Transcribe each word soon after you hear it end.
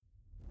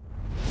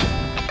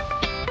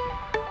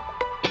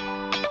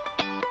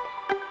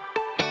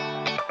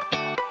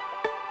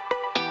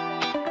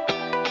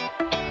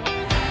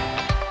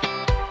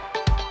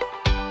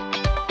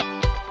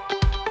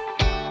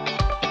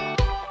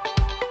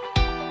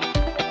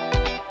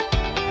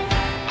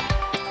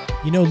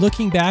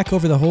Looking back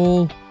over the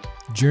whole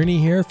journey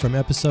here from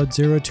episode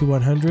 0 to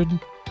 100,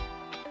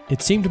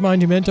 it seemed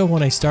monumental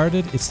when I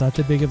started. It's not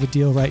that big of a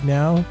deal right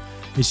now.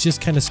 It's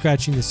just kind of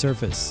scratching the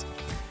surface.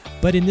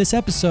 But in this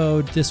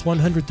episode, this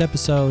 100th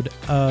episode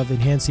of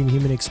Enhancing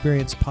Human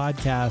Experience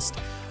podcast,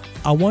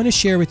 I want to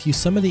share with you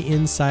some of the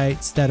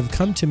insights that have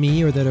come to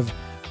me or that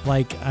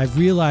I've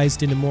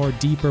realized in a more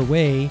deeper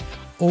way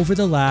over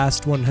the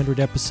last 100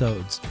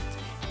 episodes.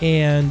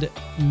 And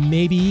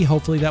maybe,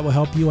 hopefully that will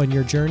help you on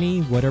your journey,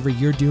 whatever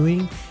you're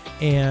doing,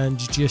 and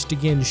just,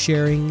 again,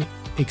 sharing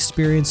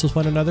experience with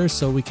one another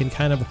so we can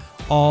kind of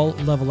all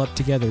level up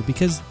together,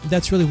 because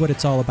that's really what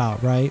it's all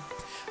about, right?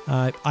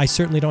 I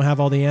certainly don't have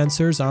all the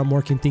answers. I'm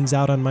working things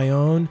out on my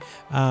own.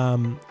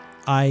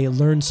 I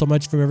learn so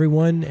much from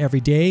everyone every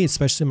day,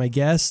 especially my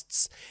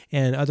guests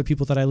and other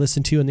people that I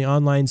listen to in the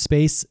online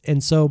space.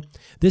 And so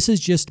this is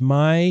just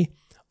my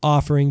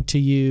offering to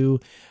you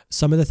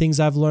some of the things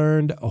I've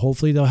learned.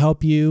 Hopefully they'll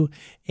help you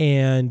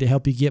and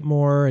help you get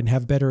more and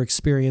have better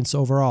experience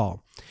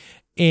overall.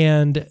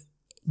 And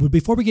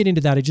before we get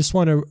into that, I just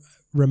want to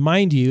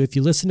remind you, if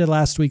you listened to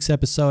last week's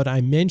episode, I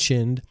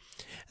mentioned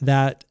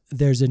that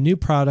there's a new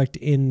product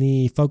in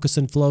the Focus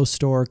and Flow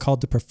store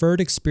called the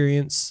Preferred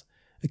Experiences,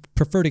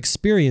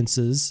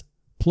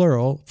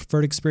 plural,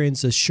 Preferred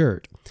Experiences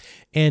shirt.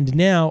 And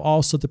now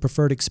also the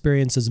Preferred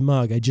Experiences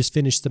mug. I just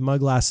finished the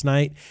mug last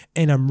night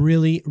and I'm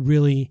really,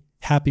 really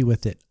happy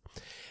with it.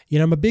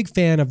 I'm a big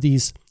fan of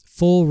these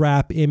full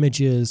wrap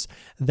images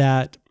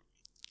that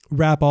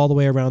wrap all the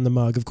way around the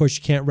mug. Of course,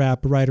 you can't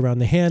wrap right around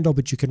the handle,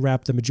 but you can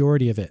wrap the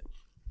majority of it.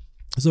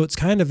 So it's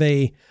kind of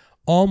a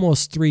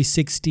almost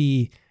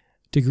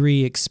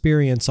 360-degree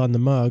experience on the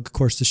mug. Of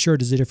course, the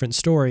shirt is a different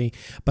story,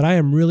 but I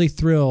am really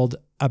thrilled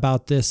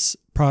about this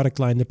product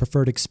line, the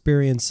Preferred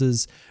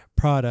Experiences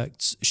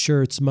products,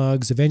 shirts,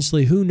 mugs.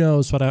 Eventually, who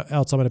knows what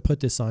else I'm going to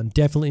put this on.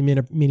 Definitely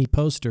mini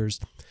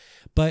posters.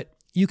 But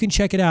you can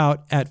check it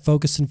out at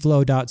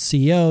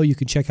focusandflow.co. You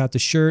can check out the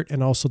shirt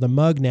and also the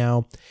mug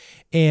now.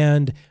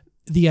 And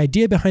the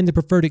idea behind the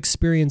Preferred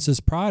Experiences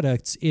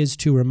products is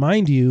to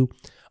remind you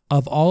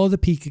of all of the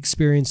peak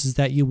experiences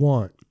that you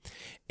want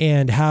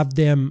and have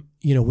them,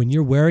 when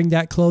you're wearing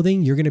that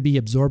clothing, you're going to be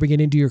absorbing it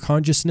into your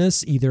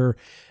consciousness, either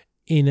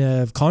in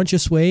a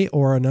conscious way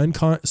or an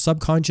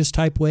subconscious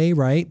type way,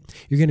 right?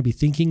 You're going to be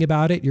thinking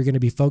about it. You're going to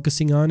be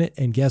focusing on it.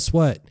 And guess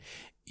what?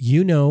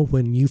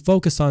 When you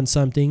focus on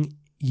something,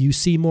 you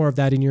see more of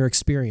that in your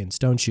experience,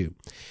 don't you?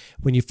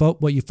 When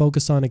what you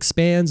focus on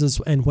expands,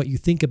 and what you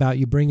think about,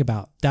 you bring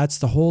about. That's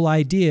the whole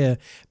idea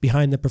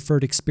behind the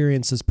Preferred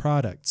Experiences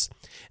products.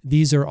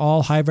 These are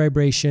all high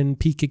vibration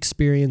peak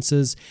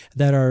experiences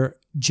that are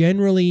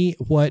generally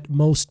what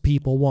most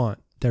people want.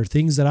 They're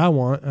things that I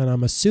want, and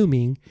I'm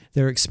assuming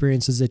they're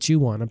experiences that you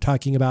want. I'm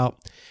talking about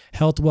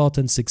health, wealth,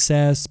 and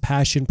success,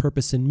 passion,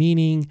 purpose, and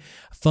meaning,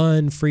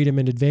 fun, freedom,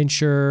 and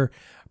adventure,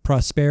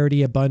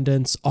 prosperity,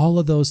 abundance, all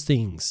of those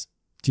things.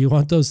 Do you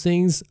want those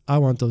things? I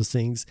want those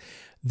things.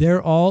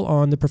 They're all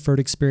on the Preferred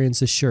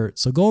Experiences shirt.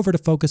 So go over to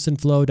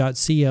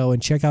focusandflow.co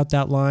and check out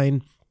that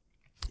line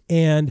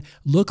and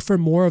look for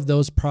more of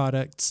those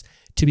products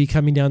to be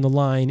coming down the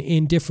line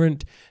in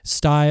different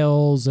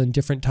styles and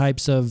different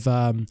types of,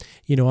 I'm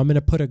going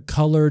to put a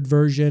colored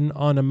version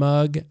on a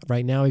mug.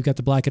 Right now we've got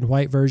the black and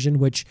white version,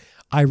 which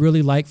I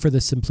really like for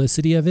the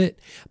simplicity of it,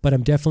 but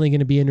I'm definitely going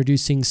to be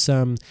introducing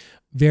some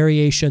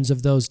variations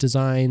of those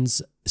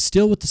designs,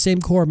 still with the same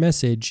core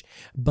message,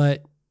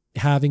 but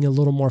having a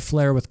little more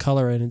flair with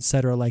color and et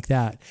cetera like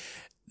that.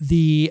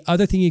 The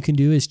other thing you can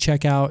do is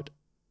check out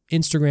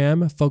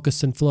Instagram,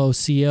 Focus and Flow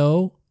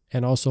CO,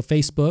 and also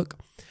Facebook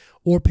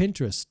or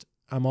Pinterest.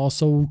 I'm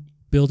also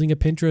building a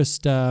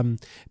Pinterest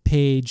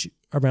page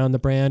around the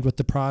brand with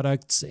the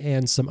products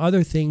and some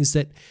other things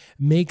that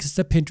makes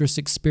the Pinterest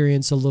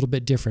experience a little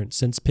bit different.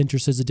 Since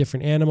Pinterest is a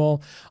different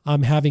animal,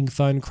 I'm having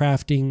fun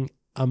crafting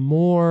a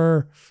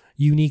more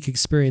unique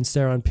experience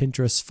there on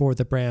Pinterest for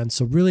the brand.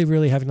 So really,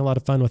 really having a lot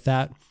of fun with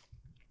that.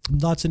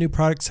 Lots of new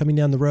products coming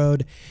down the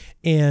road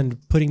and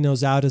putting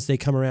those out as they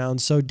come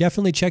around. So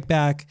definitely check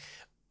back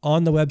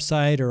on the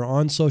website or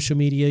on social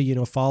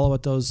media, follow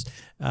at those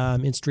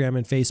Instagram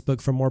and Facebook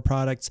for more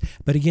products.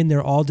 But again,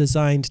 they're all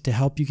designed to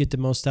help you get the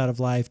most out of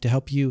life, to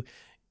help you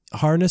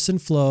harness and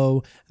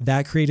flow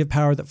that creative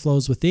power that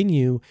flows within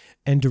you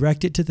and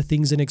direct it to the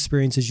things and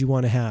experiences you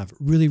want to have.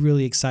 Really,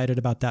 really excited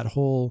about that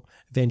whole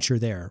venture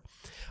there.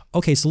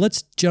 Okay, so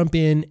let's jump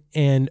in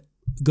and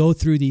go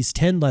through these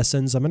 10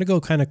 lessons. I'm going to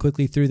go kind of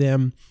quickly through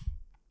them.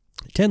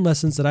 10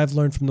 lessons that I've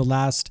learned from the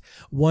last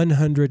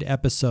 100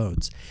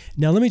 episodes.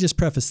 Now, let me just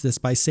preface this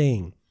by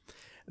saying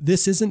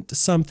this isn't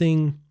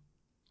something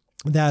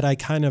that I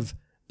kind of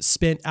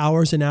spent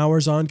hours and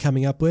hours on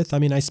coming up with. I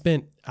mean, I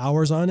spent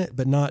hours on it,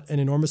 but not an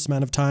enormous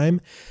amount of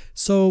time.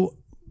 So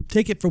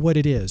take it for what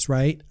it is,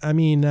 right? I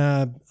mean,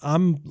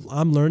 I'm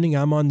learning.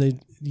 I'm on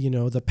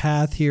the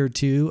path here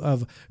too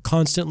of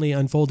constantly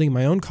unfolding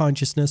my own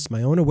consciousness,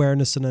 my own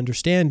awareness and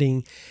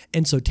understanding.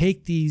 And so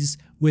take these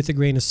with a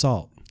grain of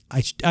salt.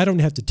 I don't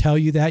have to tell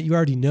you that. You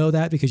already know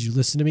that because you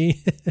listen to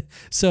me.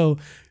 So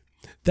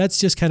that's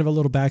just kind of a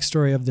little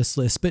backstory of this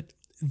list. But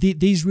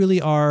these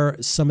really are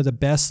some of the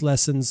best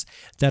lessons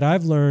that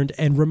I've learned,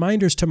 and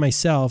reminders to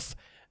myself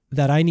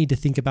that I need to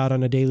think about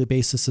on a daily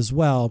basis as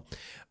well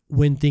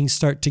when things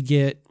start to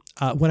get,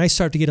 when I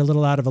start to get a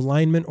little out of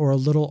alignment or a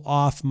little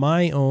off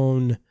my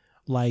own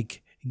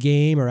like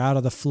game or out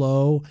of the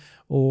flow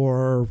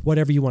or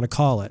whatever you want to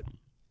call it.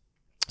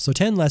 So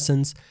 10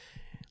 lessons.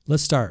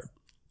 Let's start.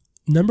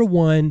 Number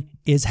 1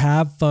 is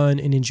have fun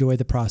and enjoy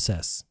the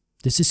process.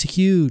 This is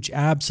huge,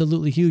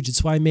 absolutely huge.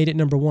 It's why I made it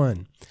number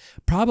 1.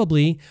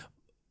 Probably,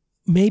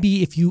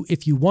 maybe if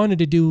you wanted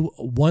to do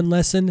one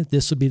lesson,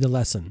 this would be the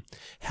lesson.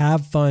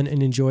 Have fun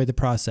and enjoy the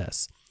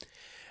process.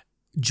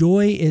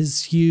 Joy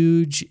is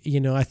huge.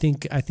 I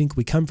think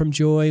we come from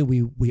joy.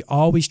 We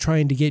always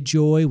trying to get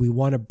joy. We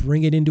want to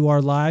bring it into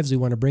our lives. We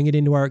want to bring it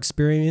into our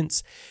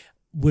experience.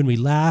 When we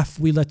laugh,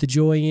 we let the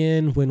joy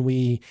in. When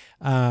we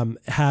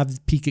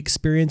have peak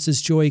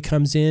experiences, joy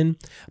comes in.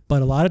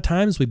 But a lot of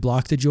times we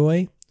block the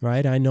joy,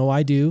 right? I know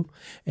I do.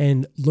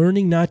 And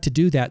learning not to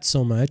do that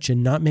so much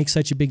and not make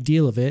such a big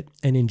deal of it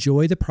and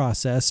enjoy the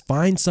process,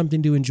 find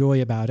something to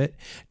enjoy about it,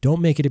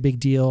 don't make it a big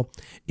deal,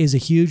 is a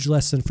huge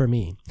lesson for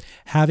me.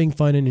 Having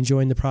fun and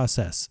enjoying the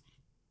process.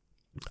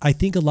 I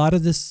think a lot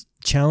of this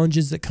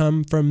challenges that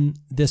come from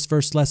this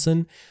first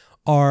lesson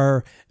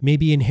are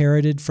maybe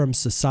inherited from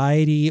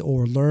society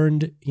or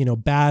learned,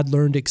 bad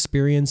learned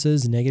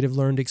experiences, negative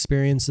learned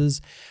experiences,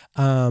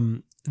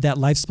 that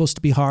life's supposed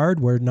to be hard.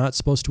 We're not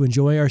supposed to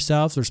enjoy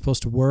ourselves. We're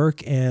supposed to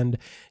work and,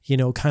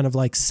 kind of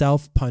like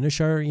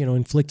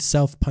inflict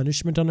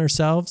self-punishment on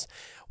ourselves,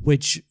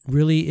 which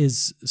really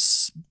is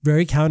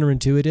very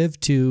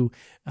counterintuitive to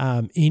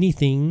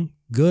anything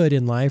good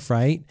in life,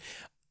 right?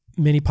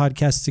 Many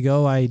podcasts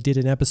ago, I did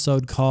an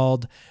episode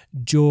called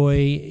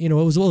Joy.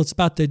 It's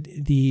about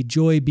the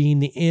joy being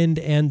the end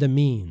and the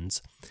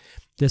means.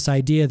 This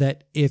idea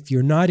that if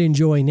you're not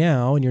enjoying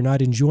now and you're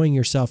not enjoying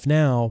yourself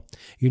now,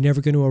 you're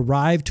never going to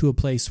arrive to a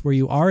place where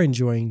you are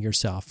enjoying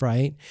yourself,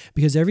 right?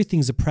 Because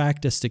everything's a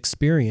practiced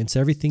experience.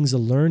 Everything's a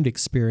learned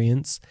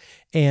experience.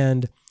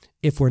 And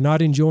if we're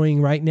not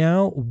enjoying right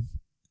now,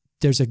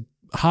 there's a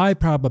high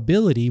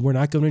probability we're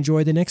not going to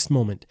enjoy the next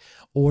moment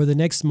or the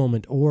next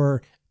moment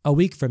or a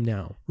week from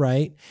now,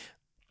 right?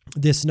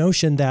 This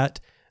notion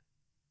that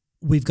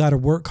we've got to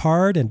work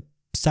hard and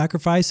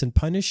sacrifice and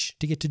punish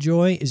to get to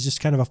joy is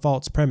just kind of a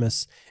false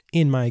premise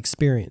in my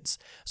experience.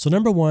 So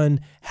number 1,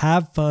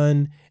 have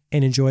fun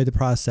and enjoy the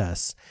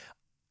process.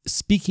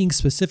 Speaking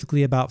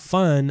specifically about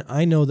fun,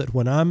 I know that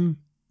when I'm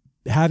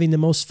having the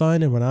most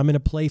fun and when I'm in a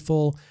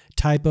playful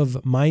type of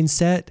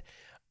mindset,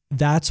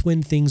 that's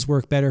when things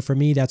work better for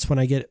me. That's when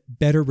I get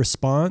better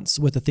response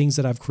with the things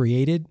that I've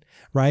created,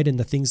 right? And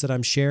the things that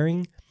I'm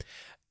sharing.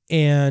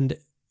 And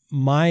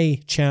my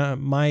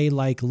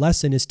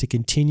lesson is to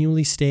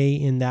continually stay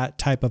in that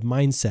type of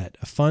mindset,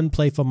 a fun,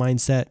 playful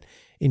mindset,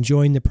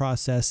 enjoying the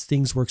process.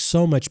 Things work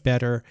so much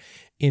better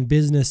in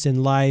business,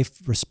 in life.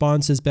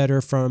 Response is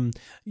better from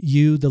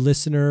you, the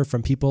listener,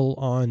 from people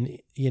on,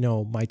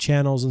 my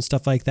channels and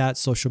stuff like that,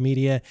 social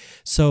media.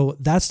 So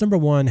that's number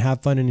 1,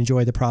 have fun and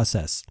enjoy the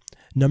process.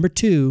 Number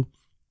 2,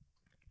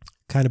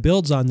 kind of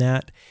builds on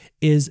that,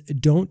 is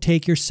don't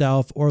take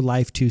yourself or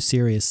life too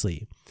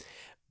seriously.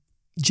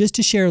 Just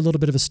to share a little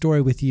bit of a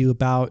story with you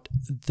about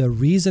the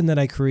reason that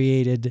I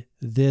created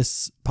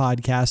this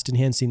podcast,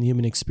 Enhancing the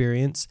Human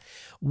Experience,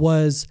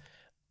 was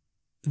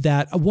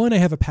that, 1, I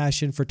have a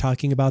passion for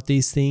talking about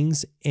these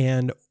things,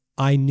 and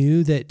I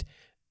knew that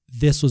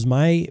this was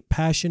my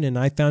passion, and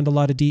I found a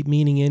lot of deep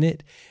meaning in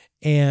it,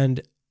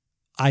 and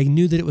I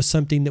knew that it was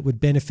something that would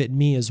benefit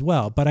me as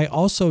well. But I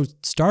also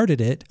started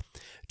it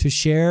to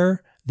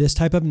share this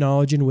type of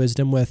knowledge and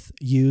wisdom with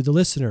you, the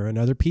listener, and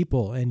other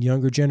people and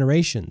younger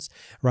generations,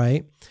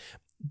 right?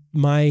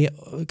 My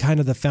kind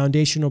of the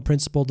foundational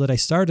principle that I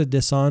started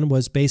this on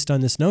was based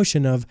on this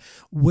notion of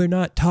we're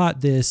not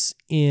taught this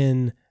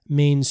in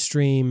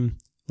mainstream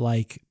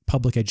like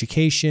public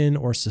education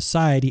or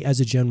society as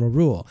a general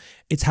rule.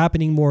 It's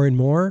happening more and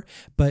more,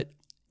 but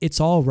it's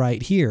all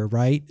right here,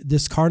 right?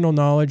 This carnal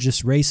knowledge,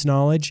 this race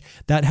knowledge,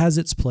 that has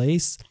its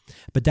place,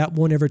 but that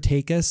won't ever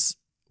take us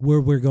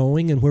where we're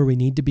going and where we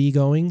need to be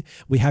going.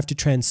 We have to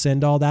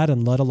transcend all that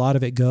and let a lot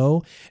of it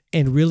go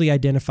and really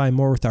identify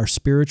more with our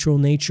spiritual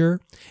nature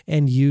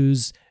and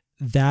use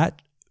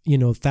that,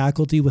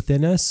 faculty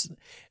within us,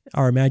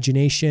 our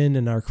imagination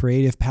and our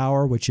creative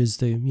power, which is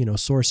the,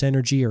 source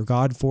energy or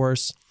God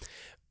force.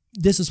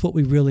 This is what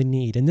we really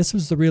need. And this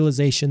was the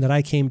realization that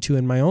I came to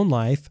in my own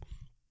life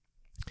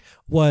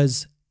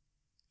was,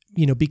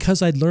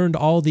 because I'd learned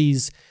all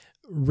these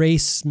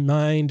race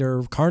mind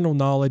or carnal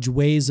knowledge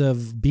ways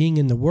of being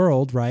in the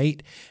world,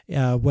 right?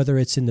 Whether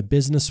it's in the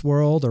business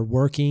world or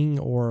working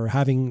or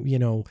having,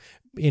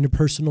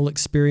 interpersonal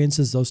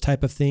experiences, those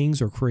type of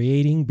things, or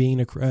creating, being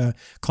a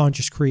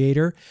conscious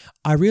creator,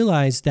 I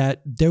realized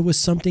that there was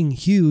something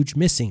huge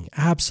missing,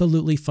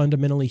 absolutely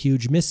fundamentally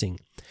huge missing.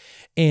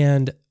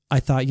 And I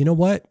thought, you know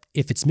what?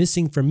 If it's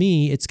missing for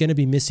me, it's going to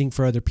be missing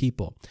for other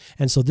people.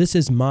 And so this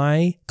is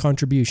my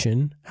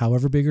contribution,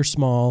 however big or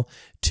small,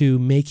 to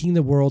making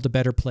the world a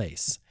better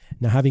place.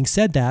 Now, having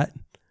said that,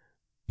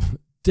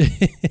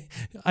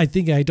 I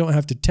think I don't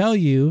have to tell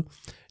you,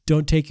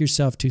 don't take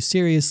yourself too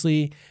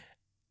seriously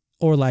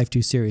or life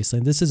too seriously.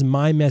 And this is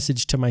my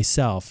message to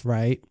myself,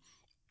 right?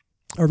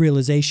 A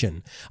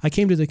realization. I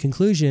came to the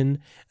conclusion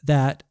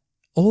that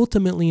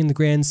ultimately, in the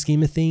grand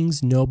scheme of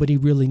things, nobody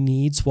really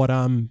needs what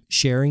I'm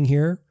sharing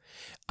here.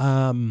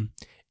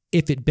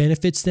 If it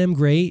benefits them,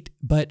 great.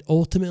 But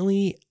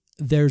ultimately,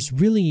 there's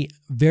really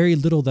very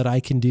little that I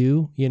can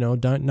do,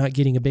 not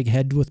getting a big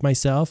head with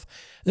myself.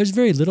 There's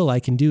very little I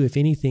can do, if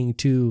anything,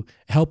 to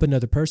help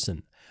another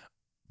person.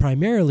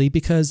 Primarily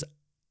because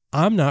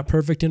I'm not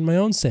perfect in my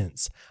own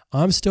sense.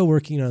 I'm still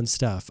working on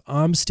stuff.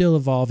 I'm still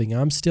evolving.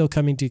 I'm still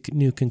coming to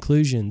new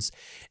conclusions.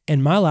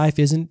 And my life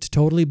isn't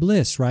totally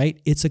bliss,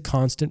 right? It's a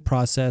constant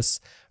process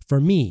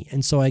for me.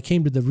 And so I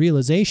came to the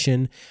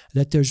realization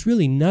that there's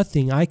really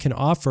nothing I can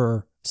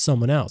offer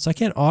someone else. I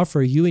can't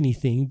offer you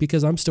anything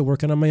because I'm still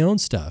working on my own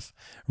stuff,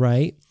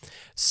 right?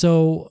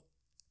 So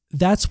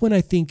that's when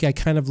I think I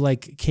kind of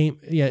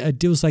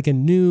it was like a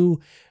new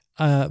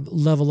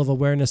level of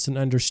awareness and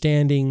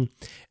understanding.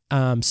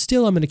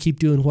 Still, I'm going to keep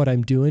doing what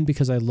I'm doing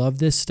because I love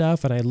this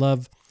stuff and I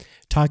love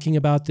talking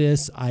about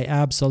this. I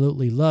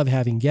absolutely love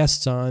having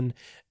guests on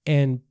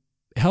and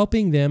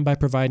helping them by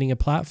providing a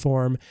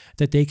platform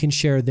that they can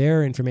share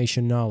their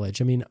information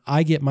knowledge. I mean,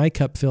 I get my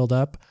cup filled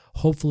up.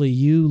 Hopefully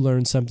you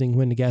learn something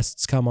when the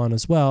guests come on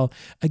as well.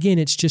 Again,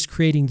 it's just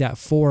creating that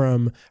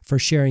forum for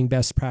sharing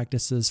best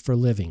practices for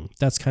living.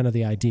 That's kind of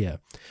the idea.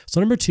 So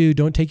number 2,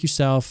 don't take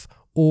yourself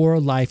or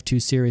life too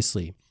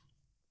seriously.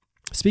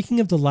 Speaking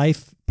of the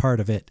life part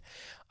of it,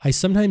 I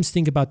sometimes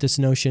think about this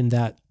notion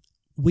that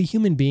we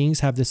human beings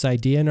have this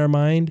idea in our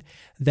mind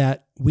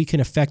that we can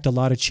affect a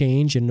lot of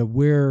change and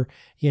we're,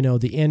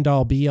 the end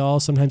all be all.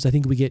 Sometimes I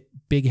think we get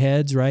big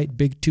heads, right?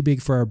 Too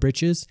big for our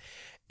britches.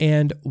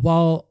 And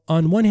while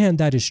on one hand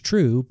that is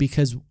true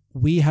because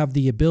we have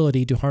the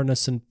ability to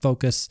harness and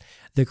focus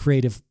the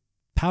creative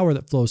power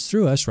that flows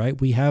through us, right?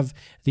 We have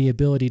the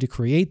ability to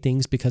create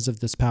things because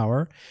of this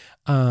power.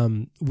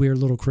 We're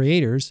little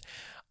creators.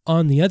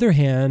 On the other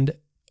hand,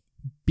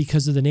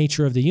 because of the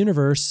nature of the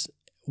universe,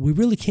 we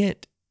really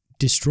can't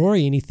destroy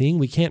anything.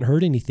 We can't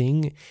hurt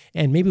anything.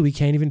 And maybe we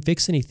can't even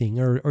fix anything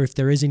or if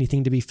there is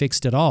anything to be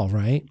fixed at all,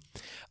 right?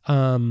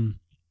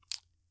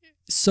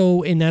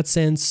 So in that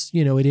sense,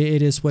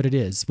 it is what it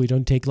is. We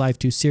don't take life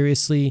too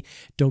seriously.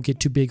 Don't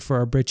get too big for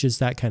our britches,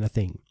 that kind of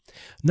thing.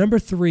 Number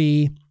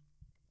 3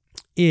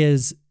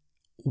 is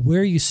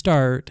where you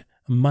start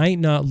might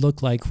not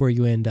look like where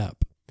you end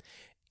up.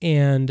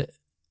 And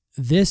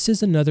this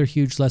is another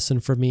huge lesson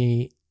for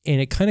me. And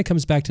it kind of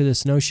comes back to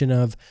this notion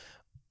of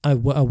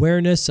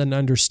awareness and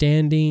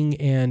understanding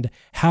and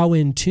how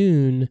in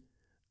tune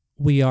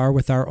we are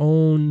with our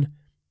own,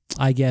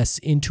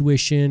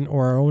 intuition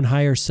or our own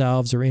higher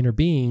selves or inner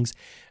beings,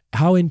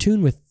 how in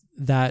tune with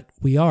that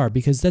we are,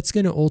 because that's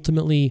going to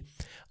ultimately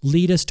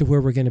lead us to where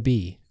we're going to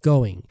be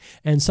going.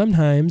 And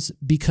sometimes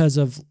because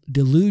of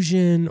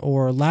delusion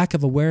or lack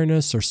of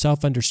awareness or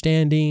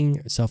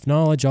self-understanding,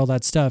 self-knowledge, all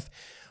that stuff,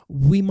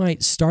 we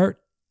might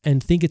start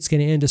and think it's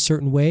going to end a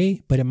certain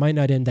way, but it might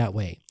not end that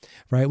way,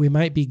 right? We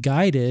might be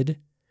guided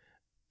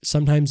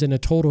sometimes in a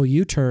total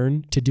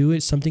U-turn to do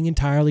something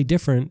entirely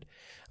different,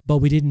 but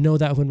we didn't know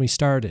that when we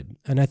started.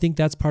 And I think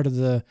that's part of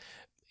the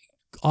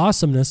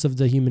awesomeness of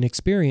the human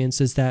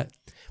experience is that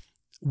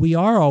we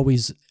are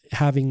always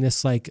having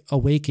this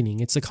awakening.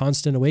 It's a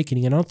constant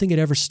awakening, and I don't think it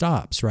ever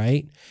stops,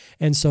 right?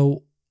 And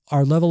so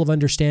our level of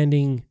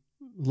understanding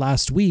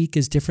last week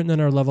is different than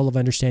our level of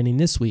understanding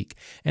this week.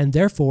 And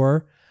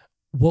therefore,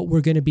 what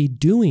we're going to be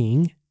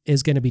doing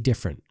is going to be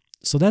different.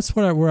 So that's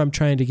where I'm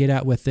trying to get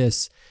at with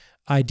this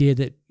idea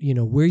that,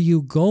 where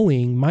you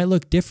going might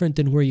look different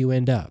than where you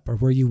end up, or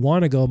where you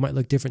want to go might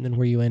look different than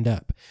where you end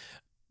up.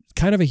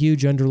 Kind of a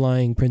huge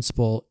underlying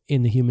principle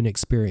in the human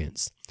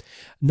experience.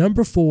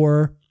 Number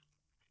 4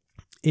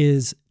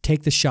 is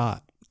take the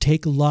shot.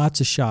 Take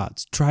lots of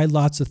shots. Try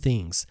lots of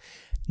things.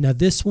 Now,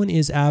 this one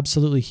is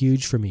absolutely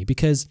huge for me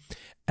because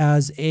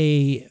as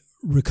a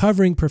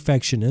recovering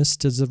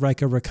perfectionist, as a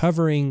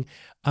recovering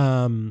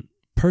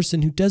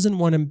person who doesn't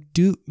want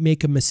to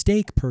make a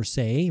mistake per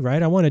se,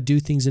 right? I want to do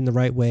things in the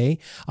right way.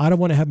 I don't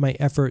want to have my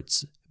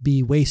efforts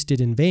be wasted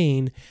in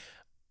vain.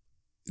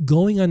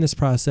 Going on this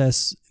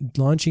process,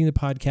 launching the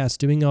podcast,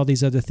 doing all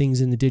these other things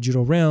in the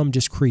digital realm,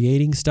 just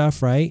creating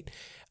stuff, right?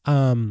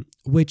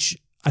 Which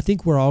I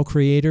think we're all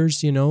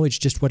creators, it's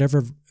just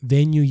whatever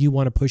venue you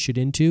want to push it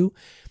into.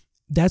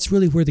 That's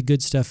really where the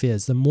good stuff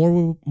is. The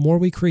more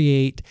we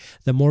create,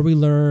 the more we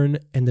learn,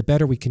 and the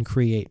better we can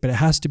create. But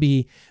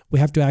we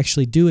have to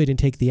actually do it and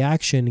take the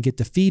action and get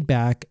the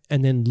feedback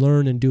and then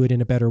learn and do it in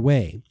a better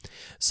way.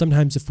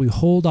 Sometimes if we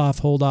hold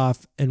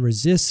off and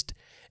resist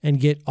and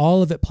get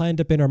all of it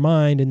planned up in our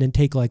mind and then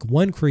take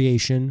one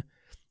creation,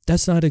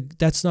 that's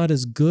not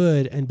as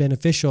good and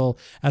beneficial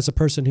as a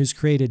person who's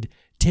created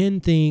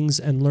 10 things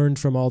and learned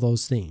from all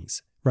those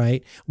things,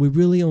 right? We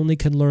really only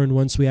can learn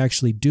once we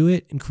actually do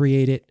it and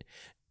create it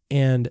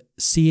and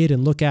see it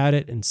and look at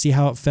it and see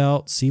how it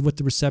felt, see what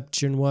the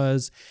reception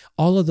was.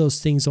 All of those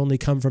things only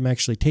come from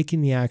actually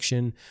taking the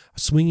action,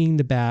 swinging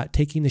the bat,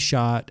 taking the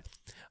shot,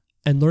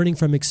 and learning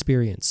from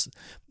experience.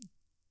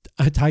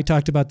 I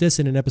talked about this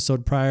in an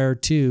episode prior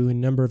to, a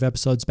number of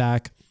episodes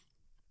back,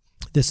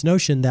 this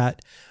notion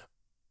that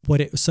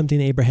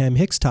something Abraham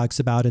Hicks talks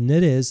about, and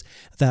it is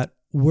that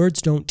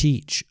words don't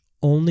teach,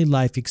 only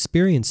life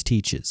experience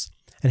teaches.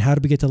 And how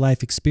do we get to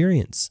life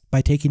experience?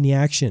 By taking the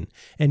action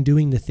and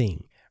doing the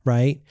thing,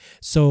 right?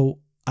 So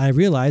I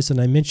realized,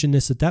 and I mentioned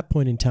this at that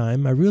point in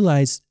time, I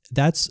realized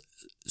that's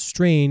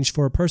strange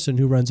for a person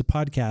who runs a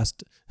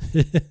podcast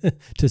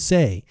to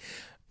say.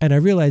 And I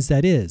realize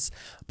that is.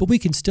 But we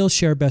can still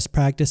share best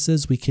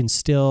practices. We can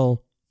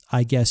still,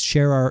 I guess,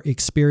 share our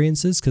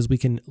experiences because we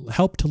can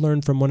help to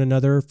learn from one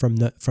another from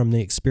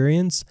the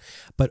experience.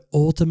 But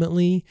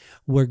ultimately,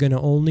 we're going to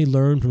only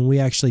learn when we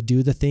actually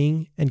do the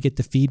thing and get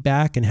the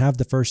feedback and have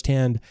the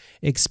firsthand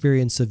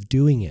experience of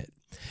doing it.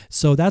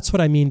 So that's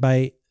what I mean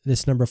by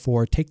this number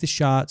 4. Take the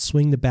shot,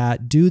 swing the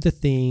bat, do the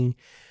thing,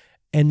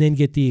 and then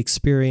get the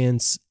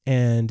experience.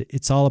 And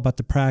it's all about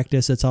the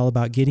practice. It's all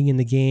about getting in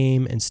the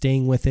game and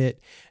staying with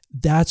it.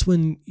 That's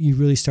when you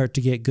really start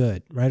to get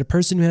good, right? A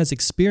person who has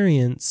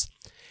experience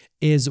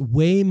is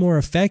way more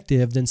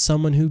effective than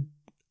someone who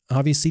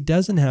obviously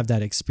doesn't have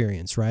that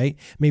experience, right?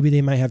 Maybe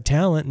they might have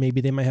talent.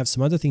 Maybe they might have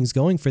some other things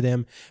going for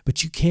them,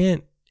 but you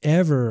can't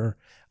ever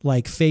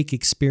fake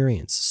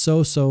experience.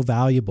 So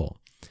valuable.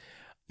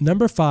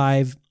 Number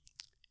 5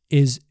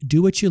 is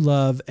do what you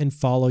love and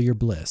follow your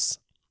bliss.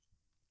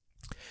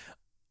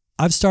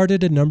 I've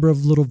started a number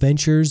of little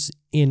ventures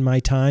in my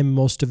time,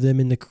 most of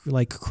them in the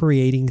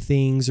creating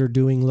things or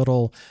doing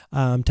little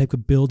type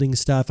of building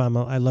stuff. I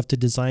love to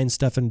design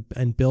stuff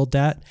and build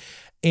that.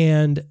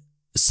 And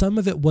some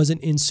of it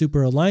wasn't in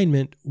super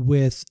alignment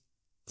with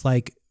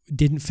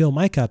didn't fill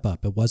my cup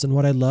up. It wasn't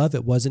what I love.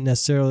 It wasn't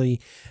necessarily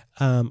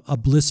a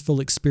blissful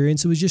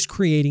experience. It was just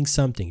creating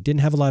something. It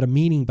didn't have a lot of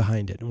meaning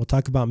behind it. And we'll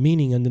talk about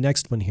meaning in the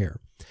next one here.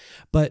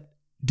 But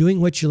doing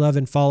what you love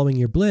and following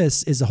your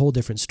bliss is a whole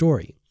different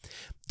story.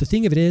 The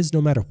thing of it is,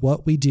 no matter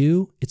what we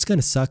do, it's going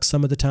to suck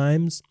some of the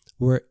times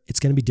where it's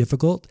going to be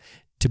difficult.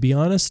 To be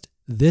honest,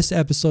 this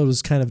episode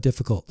was kind of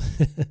difficult.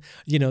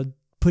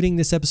 Putting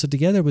this episode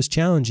together was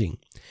challenging.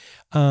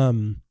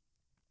 But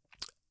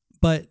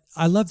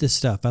I love this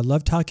stuff. I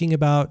love talking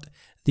about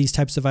these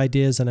types of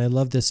ideas, and I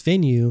love this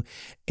venue.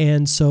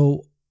 And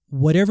so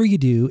whatever you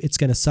do, it's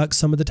going to suck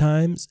some of the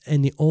times.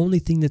 And the only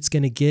thing that's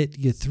going to get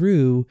you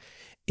through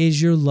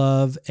is your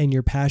love and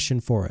your passion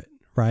for it,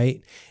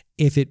 right?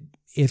 If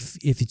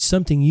it's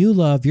something you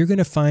love, you're going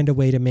to find a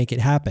way to make it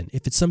happen.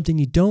 If it's something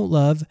you don't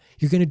love,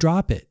 you're going to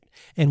drop it.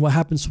 And what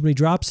happens when we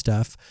drop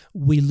stuff?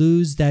 We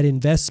lose that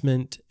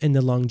investment in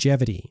the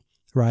longevity,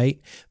 right?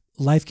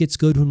 Life gets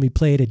good when we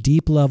play at a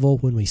deep level,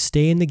 when we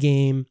stay in the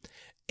game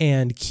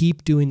and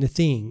keep doing the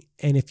thing.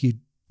 And if you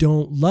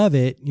don't love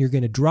it, you're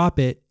going to drop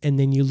it, and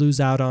then you lose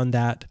out on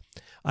that,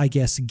 I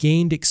guess,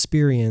 gained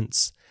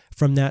experience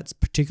from that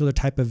particular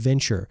type of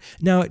venture.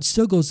 Now, it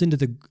still goes into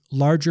the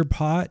larger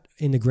pot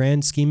in the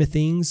grand scheme of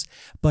things,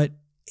 but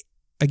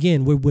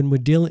again, when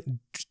we're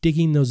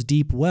digging those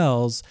deep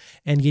wells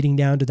and getting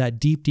down to that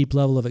deep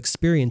level of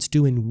experience,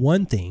 doing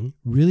one thing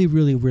really,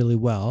 really, really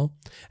well,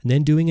 and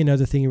then doing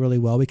another thing really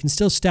well, we can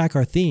still stack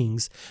our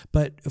things,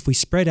 but if we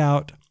spread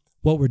out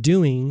what we're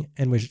doing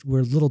and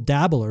we're little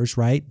dabblers,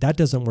 right, that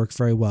doesn't work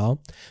very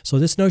well. So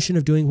this notion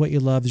of doing what you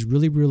love is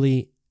really,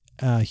 really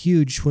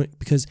huge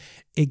because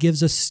it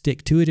gives us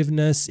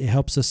stick-to-itiveness. It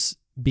helps us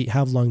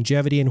have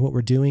longevity in what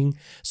we're doing.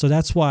 So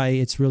that's why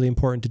it's really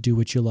important to do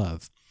what you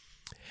love.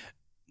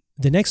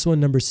 The next one,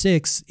 number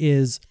 6,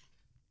 is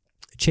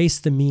chase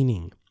the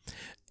meaning.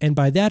 And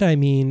by that, I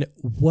mean,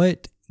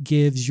 what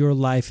gives your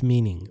life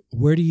meaning?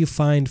 Where do you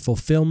find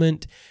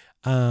fulfillment?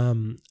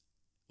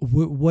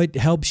 What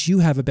helps you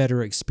have a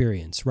better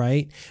experience,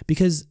 right?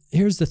 Because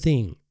here's the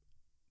thing.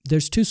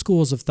 There's 2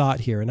 schools of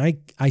thought here, and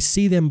I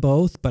see them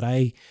both, but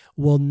I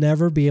will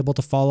never be able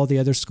to follow the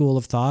other school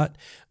of thought.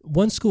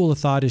 One school of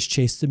thought is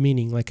chase the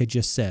meaning, like I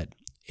just said.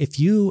 If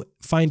you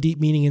find deep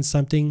meaning in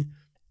something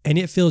and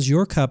it fills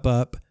your cup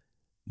up,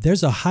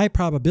 there's a high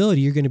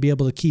probability you're going to be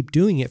able to keep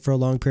doing it for a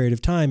long period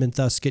of time and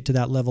thus get to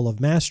that level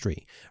of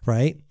mastery,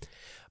 right?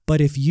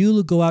 But if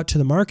you go out to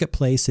the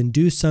marketplace and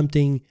do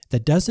something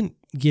that doesn't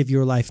give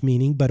your life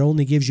meaning, but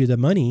only gives you the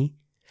money,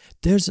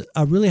 there's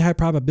a really high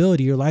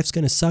probability your life's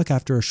going to suck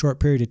after a short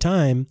period of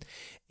time,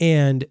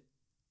 and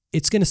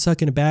it's going to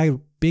suck in a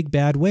big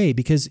bad way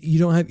because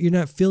you're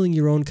not filling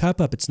your own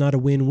cup up. It's not a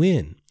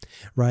win-win,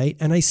 right?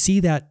 And I see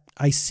that.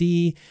 I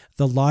see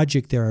the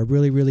logic there. I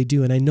really, really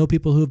do. And I know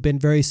people who have been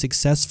very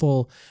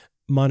successful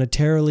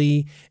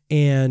monetarily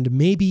and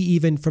maybe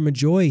even from a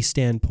joy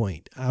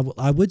standpoint.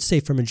 I would say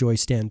from a joy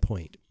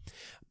standpoint.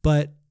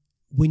 But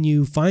when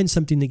you find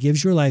something that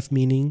gives your life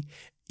meaning,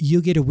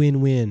 you get a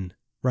win-win,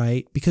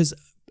 right? Because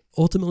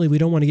ultimately we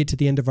don't want to get to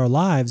the end of our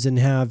lives and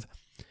have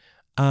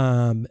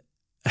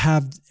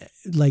have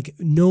like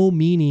no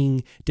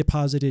meaning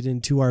deposited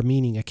into our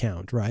meaning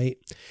account, right?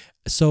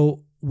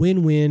 So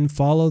win-win,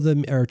 follow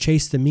them or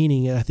chase the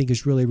meaning, I think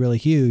is really, really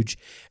huge.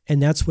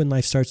 And that's when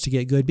life starts to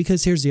get good.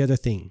 Because here's the other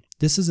thing.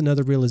 This is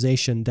another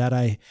realization that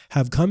I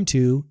have come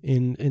to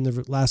in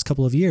the last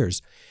couple of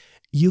years.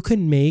 You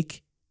can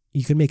make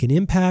an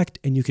impact,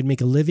 and you can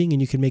make a living,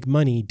 and you can make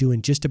money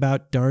doing just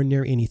about darn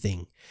near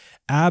anything.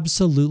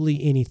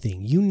 Absolutely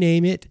anything. You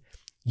name it,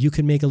 you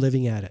can make a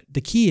living at it.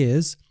 The key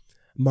is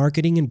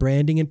marketing and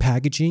branding and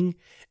packaging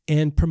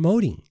and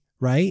promoting,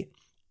 right?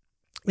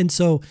 And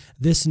so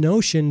this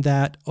notion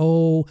that,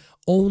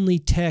 only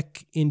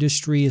tech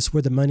industry is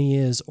where the money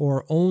is,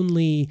 or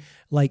only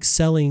like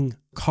selling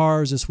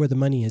cars is where the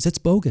money is, it's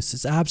bogus.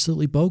 It's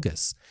absolutely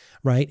bogus,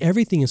 right?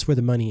 Everything is where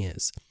the money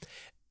is.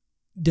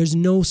 There's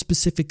no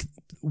specific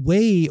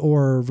way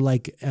or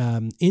like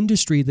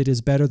industry that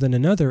is better than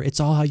another. It's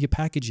all how you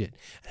package it,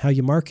 how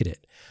you market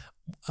it.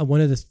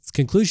 One of the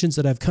conclusions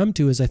that I've come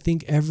to is I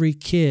think every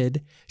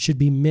kid should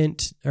be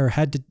meant or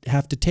have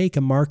to take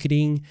a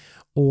marketing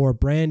or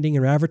branding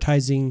or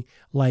advertising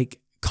like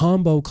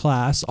combo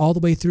class all the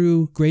way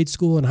through grade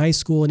school and high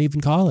school and even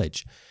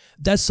college.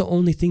 That's the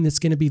only thing that's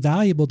going to be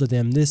valuable to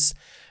them.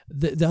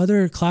 The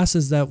other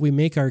classes that we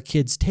make our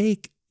kids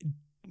take,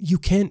 you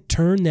can't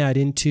turn that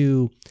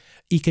into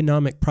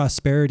economic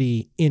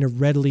prosperity in a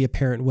readily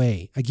apparent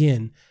way.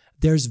 Again,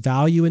 there's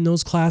value in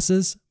those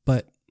classes,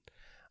 but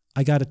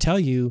I got to tell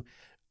you,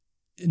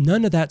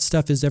 none of that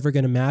stuff is ever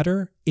going to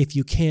matter if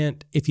you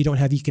don't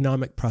have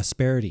economic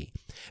prosperity.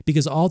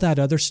 Because all that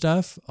other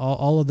stuff,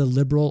 all of the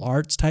liberal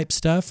arts type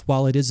stuff,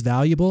 while it is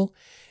valuable,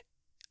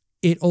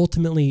 it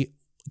ultimately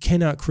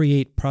cannot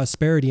create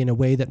prosperity in a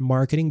way that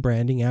marketing,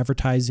 branding,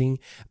 advertising,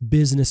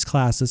 business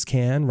classes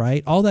can,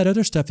 right? All that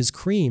other stuff is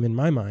cream in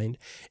my mind.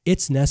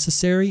 It's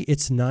necessary,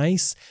 it's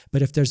nice,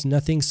 but if there's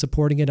nothing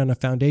supporting it on a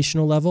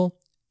foundational level,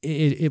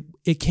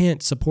 it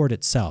can't support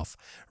itself,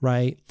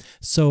 right?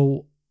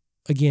 So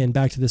again,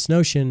 back to this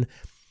notion,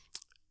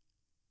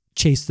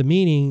 chase the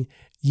meaning.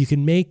 You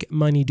can make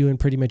money doing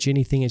pretty much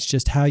anything. It's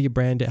just how you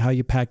brand it, how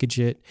you package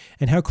it,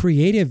 and how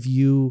creative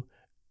you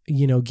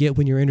get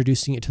when you're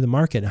introducing it to the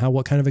market,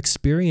 what kind of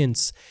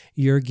experience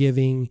you're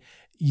giving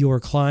your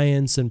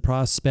clients and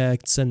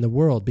prospects and the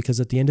world, because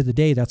at the end of the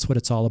day, that's what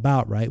it's all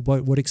about, right?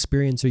 What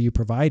experience are you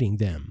providing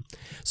them?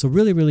 So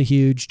really, really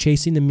huge,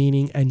 chasing the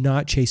meaning and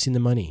not chasing the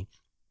money.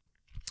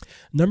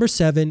 Number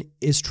 7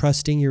 is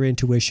trusting your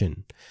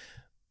intuition.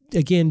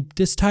 Again,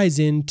 this ties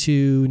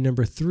into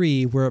number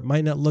 3, where it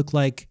might not look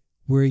like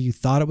where you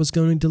thought it was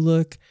going to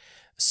look.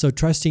 So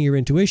trusting your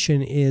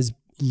intuition is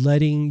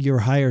letting your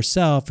higher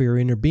self or your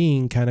inner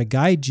being kind of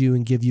guide you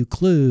and give you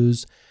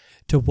clues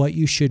to what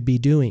you should be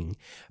doing.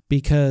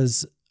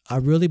 Because I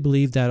really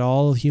believe that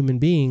all human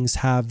beings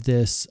have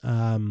this,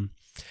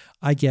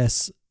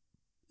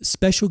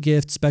 special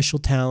gifts, special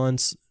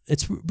talents.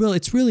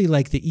 It's really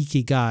like the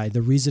ikigai,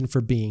 the reason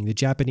for being, the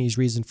Japanese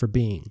reason for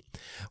being,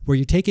 where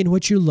you're taking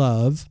what you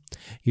love,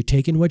 you're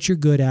taking what you're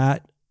good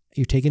at,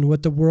 you're taking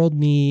what the world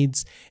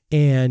needs,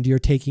 and you're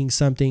taking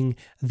something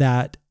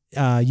that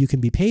you can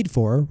be paid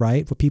for,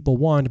 right? What people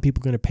want, and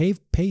people are going to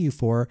pay you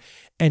for.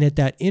 And at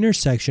that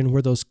intersection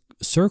where those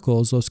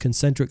circles, those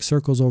concentric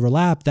circles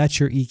overlap, that's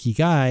your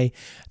ikigai,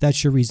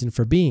 that's your reason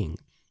for being.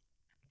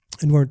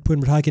 And when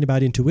we're talking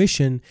about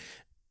intuition,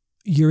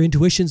 your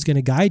intuition is going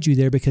to guide you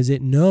there because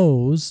it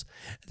knows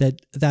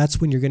that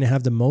that's when you're going to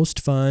have the most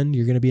fun,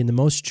 you're going to be in the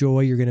most joy,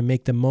 you're going to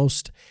make the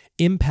most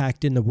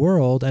impact in the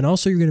world, and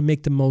also you're going to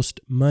make the most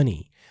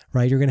money,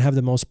 right? You're going to have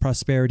the most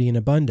prosperity and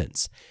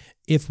abundance.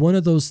 If one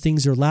of those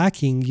things are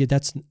lacking,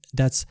 that's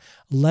a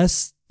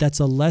less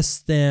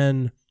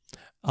than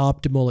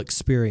optimal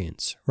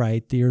experience,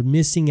 right? You're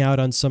missing out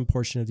on some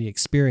portion of the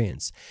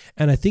experience.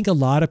 And I think a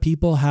lot of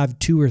people have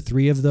 2 or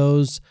 3 of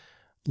those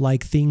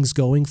like things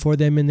going for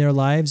them in their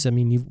lives. I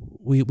mean,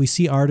 we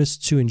see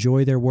artists who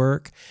enjoy their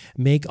work,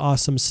 make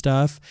awesome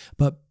stuff,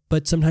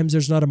 but sometimes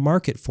there's not a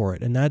market for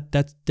it. And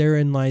that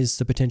therein lies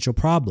the potential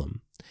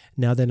problem.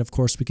 Now then, of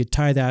course, we could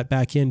tie that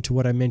back into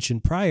what I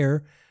mentioned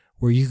prior,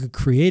 where you could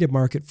create a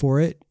market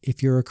for it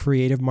if you're a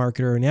creative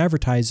marketer or an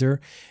advertiser.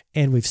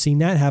 And we've seen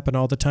that happen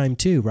all the time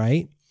too,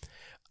 right?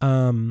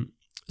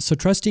 So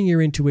trusting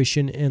your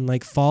intuition and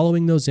like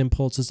following those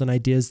impulses and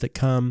ideas that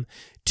come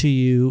to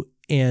you,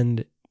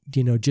 and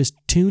just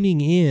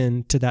tuning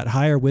in to that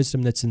higher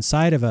wisdom that's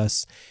inside of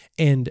us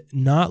and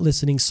not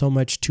listening so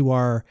much to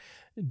our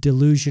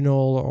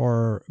delusional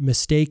or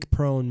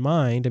mistake-prone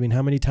mind. I mean,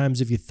 how many times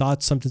have you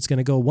thought something's going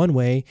to go one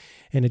way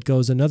and it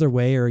goes another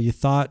way, or you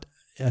thought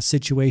a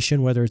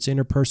situation, whether it's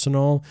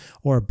interpersonal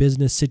or a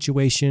business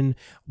situation,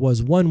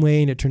 was one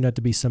way and it turned out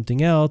to be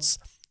something else?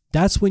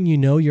 That's when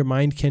your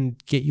mind can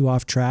get you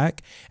off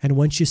track. And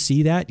once you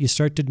see that, you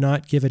start to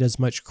not give it as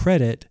much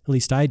credit, at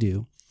least I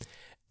do,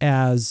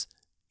 as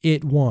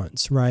it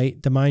wants,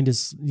 right?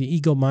 The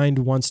ego mind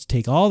wants to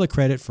take all the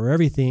credit for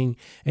everything.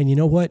 And you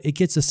know what? It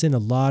gets us in a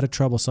lot of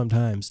trouble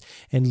sometimes.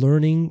 And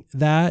learning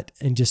that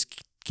and just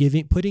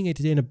putting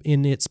it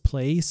in its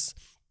place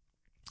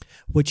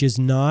which is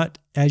not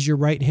as your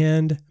right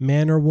hand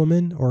man or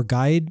woman or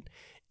guide,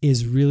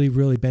 is really,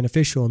 really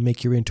beneficial, and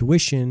make your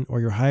intuition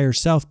or your higher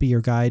self be your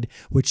guide,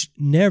 which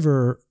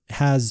it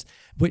has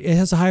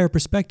a higher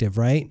perspective,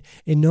 right?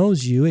 It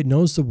knows you, it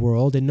knows the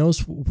world, it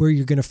knows where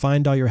you're going to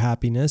find all your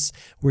happiness,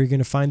 where you're going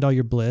to find all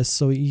your bliss.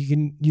 So you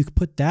can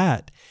put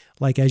that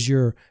like as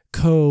your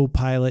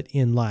co-pilot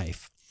in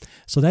life.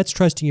 So that's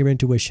trusting your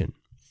intuition.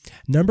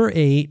 Number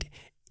 8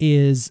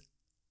 is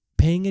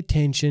paying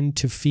attention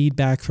to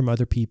feedback from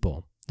other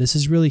people. This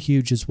is really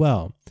huge as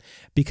well,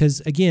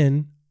 because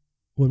again,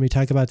 when we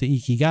talk about the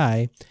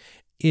Ikigai,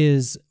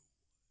 is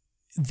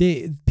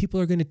people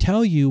are going to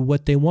tell you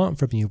what they want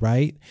from you,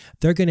 right?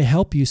 They're going to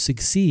help you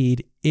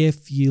succeed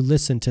if you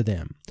listen to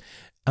them.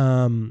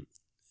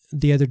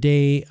 The other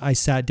day, I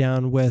sat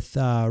down with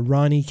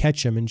Ronnie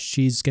Ketchum, and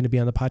she's going to be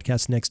on the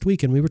podcast next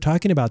week, and we were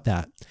talking about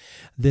that.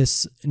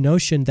 This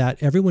notion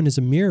that everyone is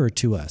a mirror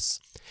to us.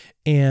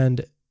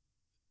 And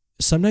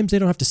sometimes they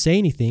don't have to say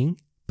anything,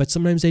 but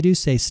sometimes they do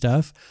say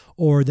stuff,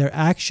 or their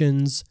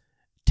actions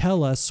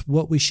tell us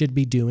what we should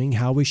be doing,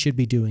 how we should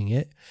be doing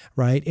it,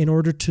 right? In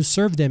order to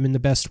serve them in the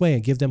best way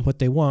and give them what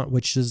they want,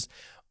 which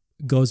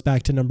goes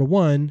back to number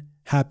 1,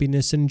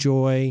 happiness and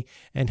joy,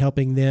 and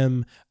helping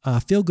them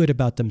feel good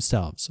about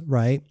themselves,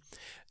 right?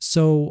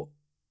 So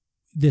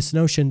this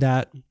notion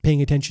that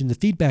paying attention to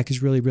feedback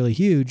is really, really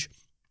huge.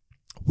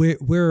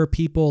 Where are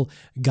people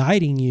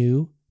guiding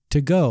you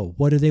to go?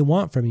 What do they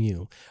want from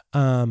you?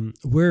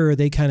 Where are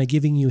they kind of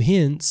giving you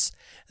hints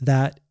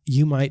that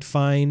you might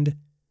find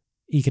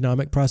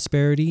economic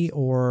prosperity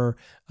or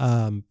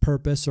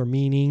purpose or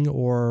meaning,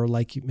 or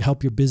like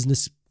help your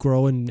business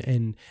grow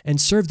and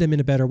serve them in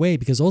a better way?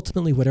 Because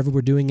ultimately, whatever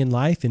we're doing in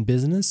life, in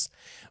business,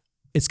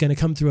 it's going to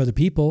come through other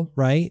people,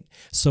 right?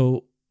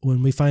 So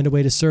when we find a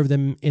way to serve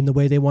them in the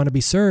way they want to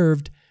be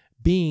served,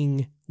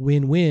 being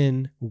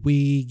win-win,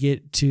 we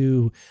get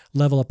to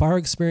level up our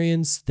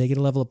experience, they get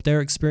to level up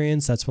their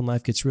experience. That's when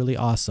life gets really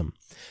awesome.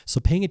 So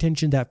paying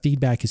attention to that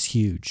feedback is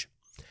huge.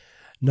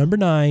 Number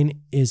 9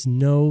 is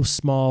no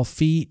small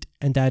feat,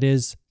 and that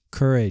is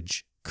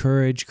courage.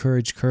 Courage,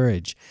 courage,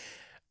 courage.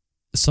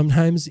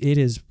 Sometimes it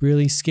is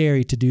really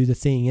scary to do the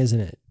thing, isn't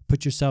it?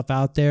 Put yourself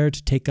out there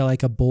to take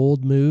a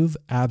bold move.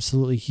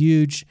 Absolutely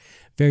huge.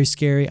 Very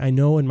scary. I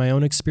know in my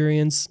own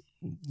experience,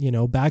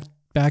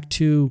 back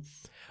to,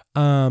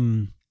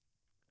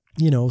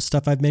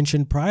 stuff I've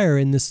mentioned prior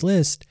in this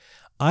list,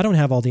 I don't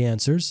have all the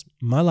answers.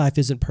 My life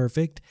isn't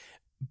perfect.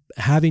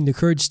 Having the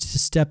courage to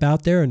step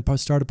out there and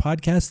start a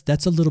podcast,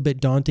 that's a little bit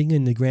daunting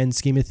in the grand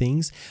scheme of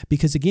things,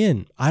 because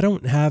again, I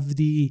don't have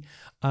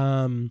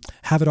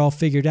have it all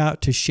figured out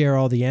to share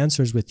all the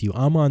answers with you.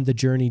 I'm on the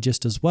journey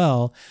just as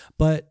well,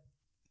 but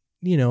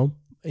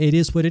it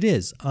is what it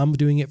is. I'm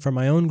doing it for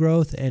my own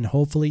growth, and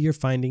hopefully you're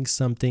finding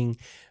something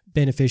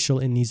beneficial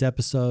in these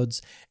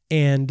episodes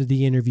and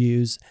the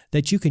interviews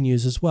that you can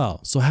use as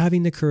well. So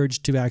having the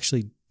courage to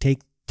actually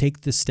take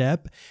the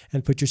step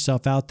and put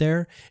yourself out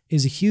there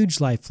is a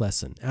huge life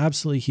lesson.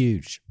 Absolutely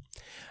huge.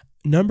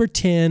 Number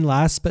 10,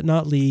 last but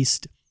not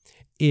least,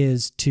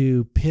 is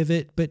to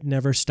pivot but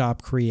never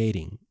stop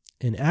creating,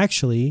 and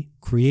actually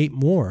create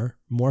more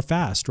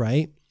fast,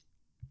 right?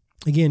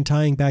 Again,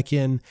 tying back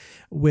in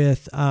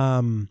with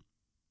number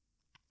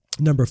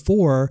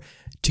 4,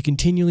 to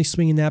continually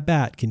swinging that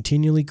bat,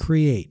 continually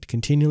create,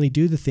 continually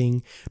do the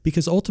thing,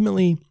 because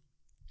ultimately,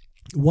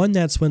 1,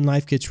 that's when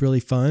life gets really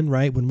fun,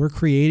 right? When we're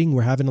creating,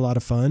 we're having a lot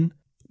of fun.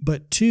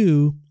 But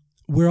 2,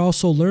 we're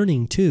also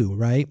learning too,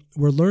 right?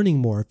 We're learning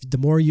more. The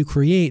more you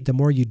create, the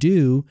more you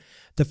do,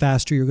 the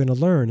faster you're going to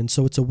learn. And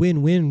so it's a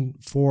win-win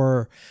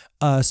for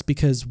us,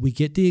 because we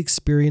get the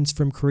experience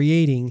from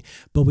creating,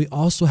 but we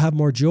also have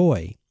more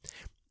joy.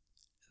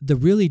 The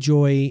really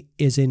joy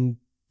is in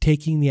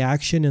taking the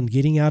action and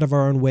getting out of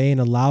our own way and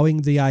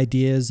allowing the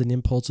ideas and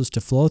impulses to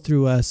flow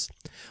through us,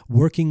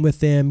 working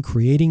with them,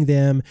 creating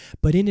them,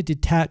 but in a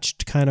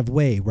detached kind of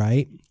way,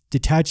 right?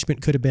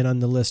 Detachment could have been on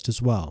the list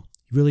as well.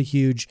 Really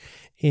huge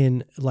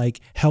in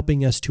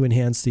helping us to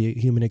enhance the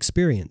human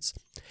experience.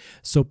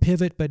 So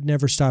pivot, but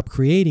never stop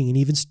creating, and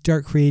even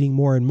start creating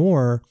more and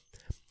more.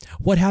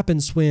 What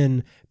happens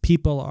when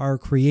people are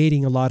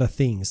creating a lot of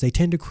things? They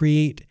tend to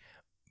create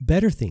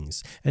better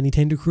things, and they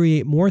tend to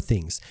create more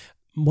things.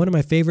 One of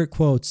my favorite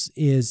quotes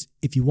is,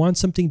 if you want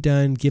something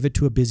done, give it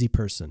to a busy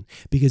person,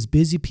 because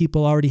busy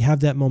people already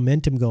have that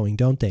momentum going,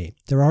 don't they?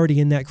 They're already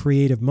in that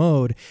creative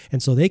mode.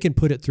 And so they can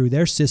put it through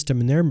their system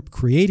and their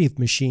creative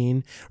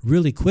machine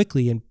really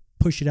quickly and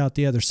push it out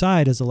the other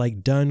side as a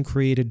done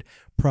created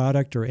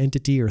product or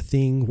entity or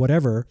thing,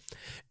 whatever.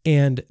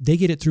 And they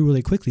get it through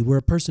really quickly, where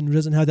a person who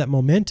doesn't have that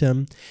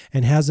momentum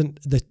and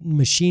the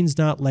machine's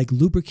not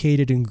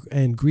lubricated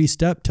and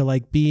greased up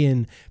to be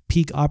in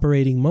peak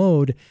operating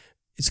mode,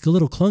 it's a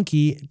little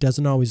clunky. It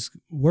doesn't always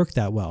work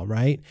that well,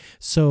 right?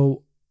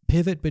 So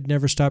pivot, but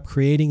never stop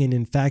creating, and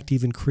in fact,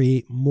 even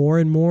create more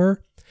and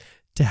more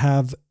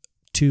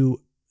to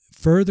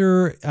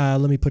further,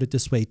 let me put it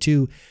this way,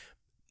 to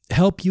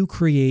help you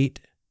create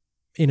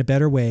in a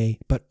better way,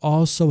 but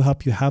also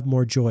help you have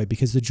more joy,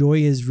 because the joy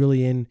is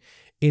really in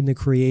in the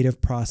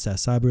creative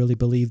process. I really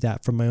believe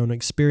that from my own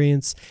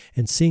experience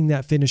and seeing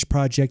that finished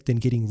project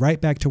and getting right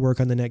back to work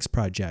on the next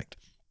project.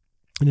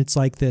 And it's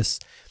like this.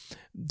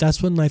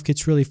 That's when life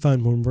gets really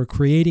fun, when we're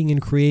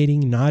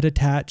creating, not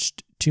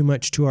attached too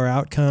much to our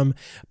outcome,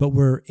 but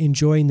we're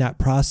enjoying that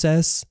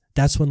process.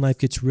 That's when life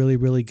gets really,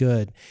 really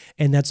good.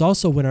 And that's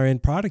also when our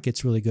end product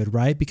gets really good,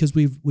 right? Because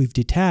we've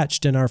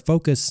detached and our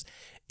focus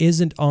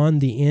isn't on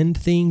the end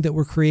thing that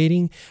we're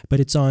creating, but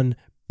it's on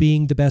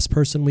being the best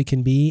person we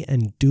can be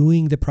and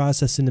doing the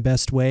process in the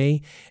best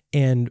way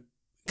and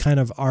kind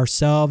of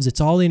ourselves. It's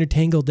all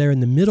intertangled there in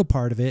the middle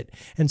part of it.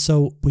 And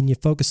so when you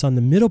focus on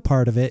the middle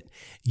part of it,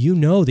 you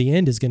know the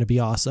end is going to be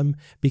awesome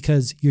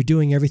because you're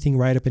doing everything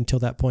right up until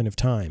that point of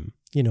time,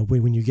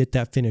 when you get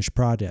that finished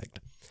product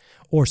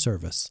or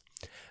service.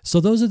 So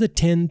those are the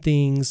 10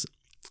 things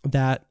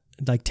that,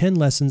 10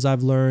 lessons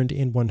I've learned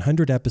in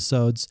 100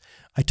 episodes.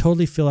 I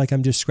totally feel like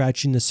I'm just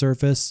scratching the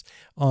surface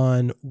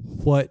on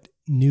what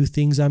new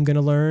things I'm going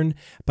to learn,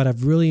 but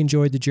I've really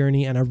enjoyed the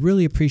journey and I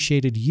really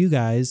appreciated you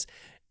guys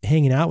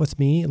hanging out with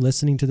me,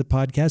 listening to the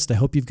podcast. I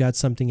hope you've got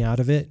something out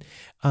of it.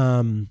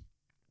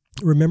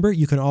 Remember,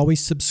 you can always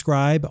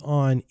subscribe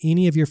on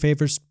any of your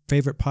favorite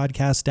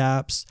podcast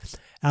apps,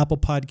 Apple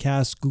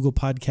Podcasts, Google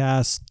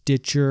Podcasts,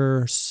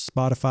 Stitcher,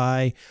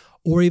 Spotify,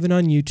 or even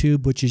on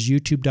YouTube, which is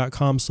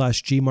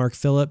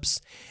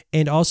youtube.com/gmarkphillips.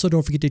 And also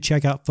don't forget to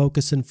check out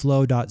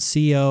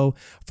focusandflow.co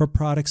for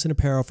products and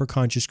apparel for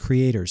conscious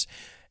creators.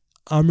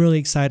 I'm really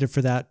excited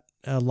for that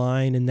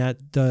line and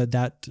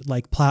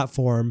that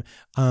platform.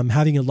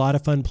 Having a lot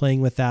of fun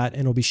playing with that,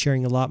 and we'll be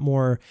sharing a lot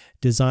more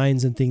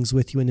designs and things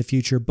with you in the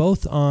future,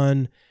 both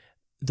on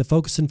the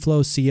Focus and Flow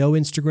CO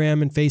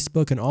Instagram and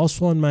Facebook, and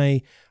also on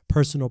my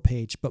personal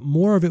page. But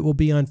more of it will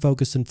be on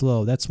Focus and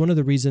Flow. That's one of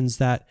the reasons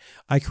that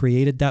I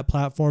created that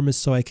platform, is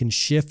so I can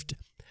shift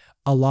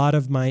a lot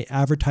of my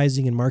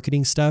advertising and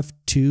marketing stuff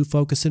to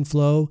Focus and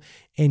Flow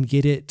and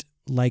get it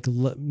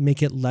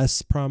make it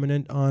less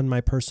prominent on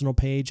my personal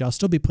page. I'll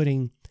still be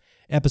putting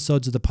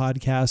episodes of the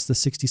podcast, the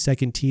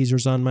 60-second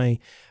teasers, on my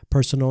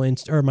personal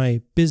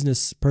my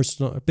business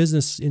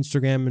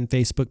Instagram and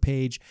Facebook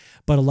page.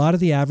 But a lot of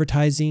the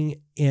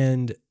advertising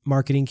and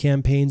marketing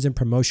campaigns and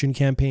promotion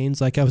campaigns,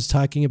 like I was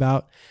talking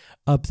about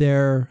up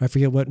there, I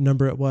forget what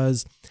number it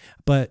was,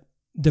 but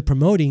the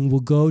promoting will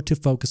go to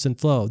Focus and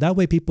Flow. That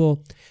way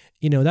people,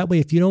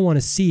 if you don't want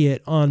to see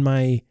it on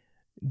my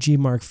G.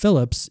 Mark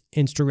Phillips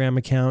Instagram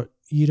account,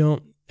 you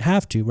don't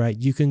have to, right?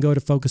 You can go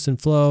to Focus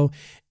and Flow.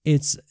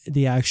 It's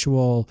the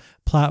actual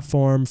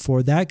platform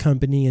for that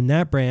company and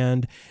that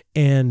brand,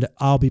 and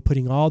I'll be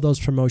putting all those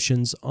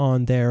promotions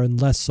on there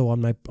and less so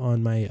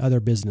on my other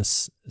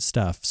business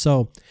stuff.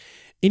 So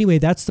anyway,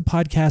 that's the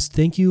podcast.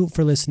 Thank you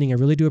for listening. I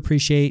really do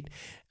appreciate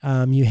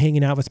you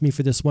hanging out with me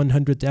for this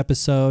 100th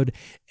episode.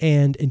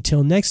 And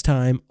until next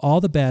time, all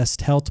the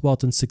best, health,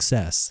 wealth, and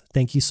success.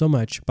 Thank you so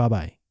much.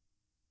 Bye-bye.